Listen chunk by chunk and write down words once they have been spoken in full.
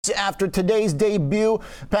After today's debut.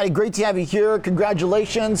 Patty, great to have you here.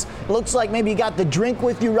 Congratulations. Looks like maybe you got the drink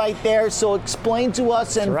with you right there. So explain to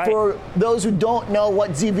us, and for those who don't know,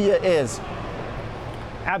 what Zevia is.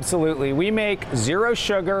 Absolutely. We make zero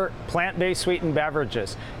sugar, plant-based sweetened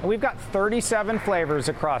beverages. And we've got 37 flavors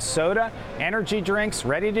across soda, energy drinks,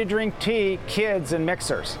 ready-to-drink tea, kids, and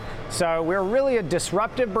mixers. So we're really a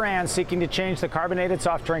disruptive brand seeking to change the carbonated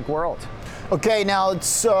soft drink world. Okay, now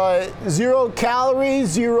it's 0 calories,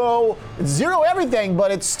 zero everything,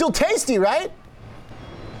 but it's still tasty, right?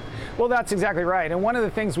 Well, that's exactly right. And one of the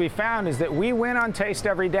things we found is that we win on taste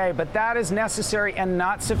every day, but that is necessary and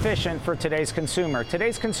not sufficient for today's consumer.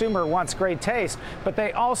 Today's consumer wants great taste, but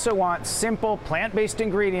they also want simple plant-based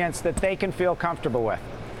ingredients that they can feel comfortable with.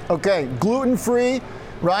 Okay, gluten-free,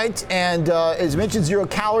 right? And as mentioned, 0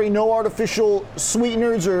 calorie, no artificial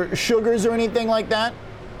sweeteners or sugars or anything like that?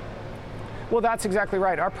 Well, that's exactly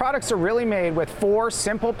right. Our products are really made with 4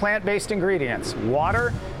 simple plant-based ingredients: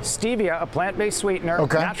 water, stevia, a plant-based sweetener,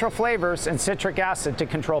 natural flavors, and citric acid to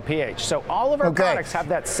control pH. So all of our products have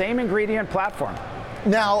that same ingredient platform.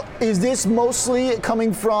 Now, is this mostly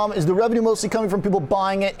coming from, is the revenue mostly coming from people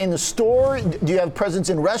buying it in the store? Do you have presence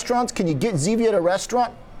in restaurants? Can you get Zevia at a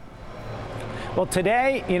restaurant? Well,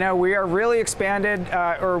 today, we are really expanded,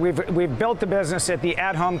 we've built the business at the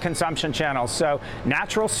at-home consumption channels. So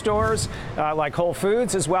natural stores like Whole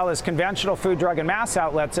Foods, as well as conventional food, drug, and mass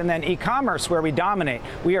outlets, and then e-commerce, where we dominate.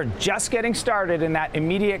 We are just getting started in that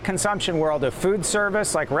immediate consumption world of food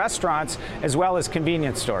service, like restaurants, as well as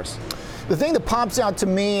convenience stores. The thing that pops out to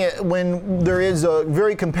me when there is a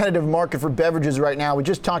very competitive market for beverages right now, we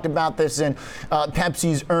just talked about this in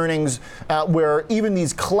Pepsi's earnings, where even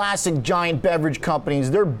these classic giant beverage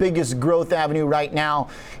companies, their biggest growth avenue right now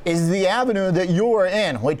is the avenue that you're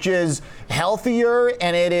in, which is healthier,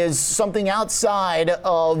 and it is something outside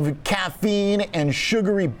of caffeine and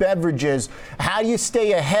sugary beverages. How do you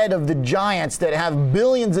stay ahead of the giants that have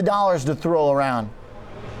billions of dollars to throw around?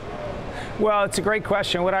 Well, it's a great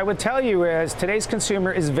question. What I would tell you is today's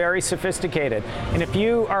consumer is very sophisticated. And if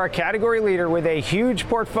you are a category leader with a huge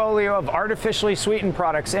portfolio of artificially sweetened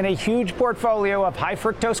products and a huge portfolio of high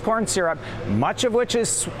fructose corn syrup, much of which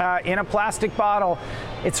is in a plastic bottle,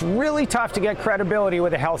 it's really tough to get credibility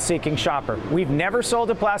with a health-seeking shopper. We've never sold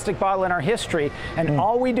a plastic bottle in our history, and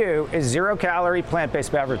all we do is 0 calorie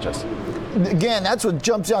plant-based beverages. Again, that's what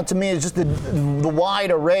jumps out to me, is just the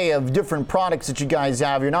wide array of different products that you guys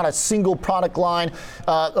have. You're not a single product line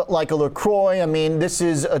like a LaCroix. I mean, this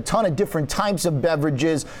is a ton of different types of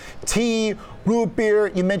beverages. Tea, root beer,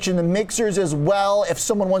 you mentioned the mixers as well. If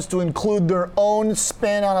someone wants to include their own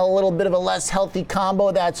spin on a little bit of a less healthy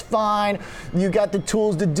combo, that's fine. You got the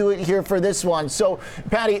tools to do it here for this one. So,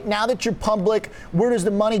 Patty, now that you're public, where does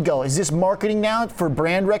the money go? Is this marketing now for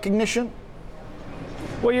brand recognition?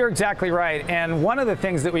 Well, you're exactly right. And one of the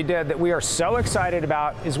things that we did that we are so excited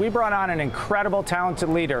about is we brought on an incredible, talented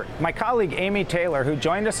leader. My colleague, Amy Taylor, who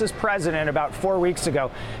joined us as president about 4 weeks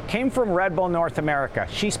ago, came from Red Bull North America.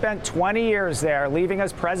 She spent 20 years there, leaving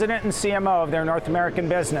as president and CMO of their North American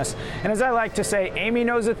business. And as I like to say, Amy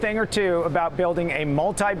knows a thing or two about building a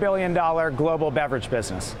multi-billion-dollar global beverage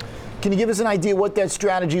business. Can you give us an idea what that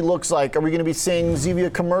strategy looks like? Are we going to be seeing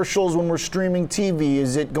Zevia commercials when we're streaming TV?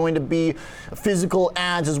 Is it going to be physical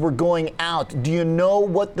ads as we're going out? Do you know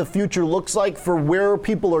what the future looks like for where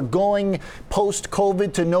people are going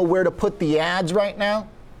post-COVID to know where to put the ads right now?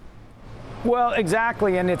 Well,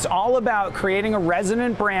 exactly, and it's all about creating a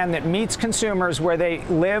resonant brand that meets consumers where they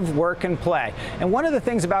live, work, and play. And one of the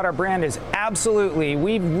things about our brand is absolutely,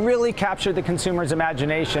 we've really captured the consumer's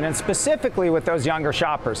imagination, and specifically with those younger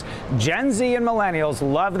shoppers. Gen Z and millennials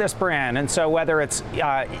love this brand, and so whether it's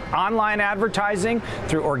online advertising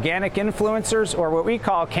through organic influencers or what we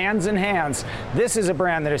call cans and hands, this is a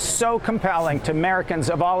brand that is so compelling to Americans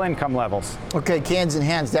of all income levels. Okay, cans and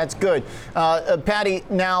hands, that's good. Patty,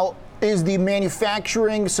 now, is the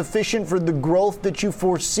manufacturing sufficient for the growth that you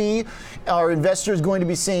foresee? Are investors going to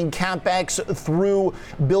be seeing CapEx through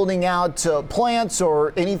building out plants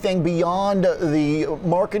or anything beyond the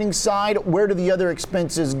marketing side? Where do the other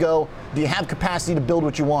expenses go? Do you have capacity to build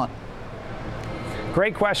what you want?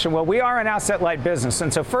 Great question. Well, we are an asset-light business,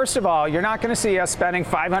 and so first of all, you're not going to see us spending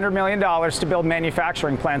 $500 million to build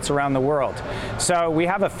manufacturing plants around the world. So we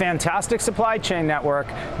have a fantastic supply chain network.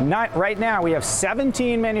 Right now, we have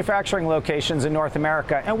 17 manufacturing locations in North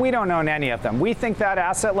America, and we don't own any of them. We think that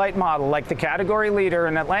asset-light model, like the category leader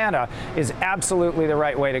in Atlanta, is absolutely the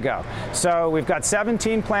right way to go. So we've got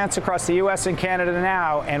 17 plants across the U.S. and Canada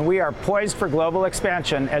now, and we are poised for global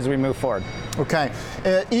expansion as we move forward. Okay.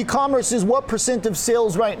 E-commerce is what % of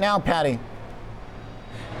sales right now, Patty?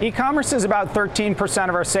 E-commerce is about 13%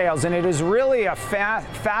 of our sales, and it is really a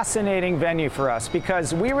fascinating venue for us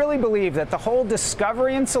because we really believe that the whole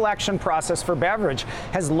discovery and selection process for beverage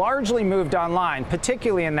has largely moved online,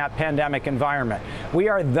 particularly in that pandemic environment. We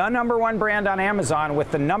are the #1 brand on Amazon with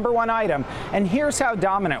the #1 item, and here's how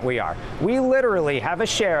dominant we are. We literally have a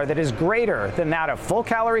share that is greater than that of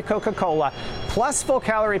full-calorie Coca-Cola, plus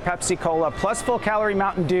full-calorie Pepsi-Cola, plus full-calorie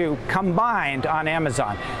Mountain Dew combined on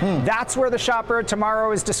Amazon. That's where the shopper of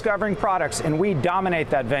tomorrow is discovering products, and we dominate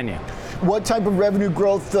that venue. What type of revenue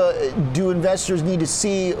growth do investors need to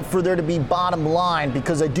see for there to be bottom line?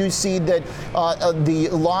 Because I do see that the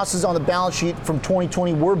losses on the balance sheet from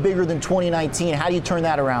 2020 were bigger than 2019. How do you turn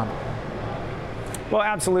that around? Well,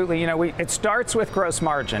 absolutely. It starts with gross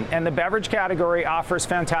margin, and the beverage category offers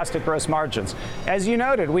fantastic gross margins. As you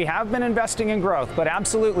noted, we have been investing in growth, but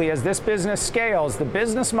absolutely, as this business scales, the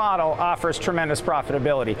business model offers tremendous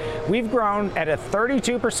profitability. We've grown at a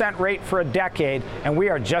 32% rate for a decade, and we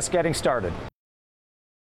are just getting started.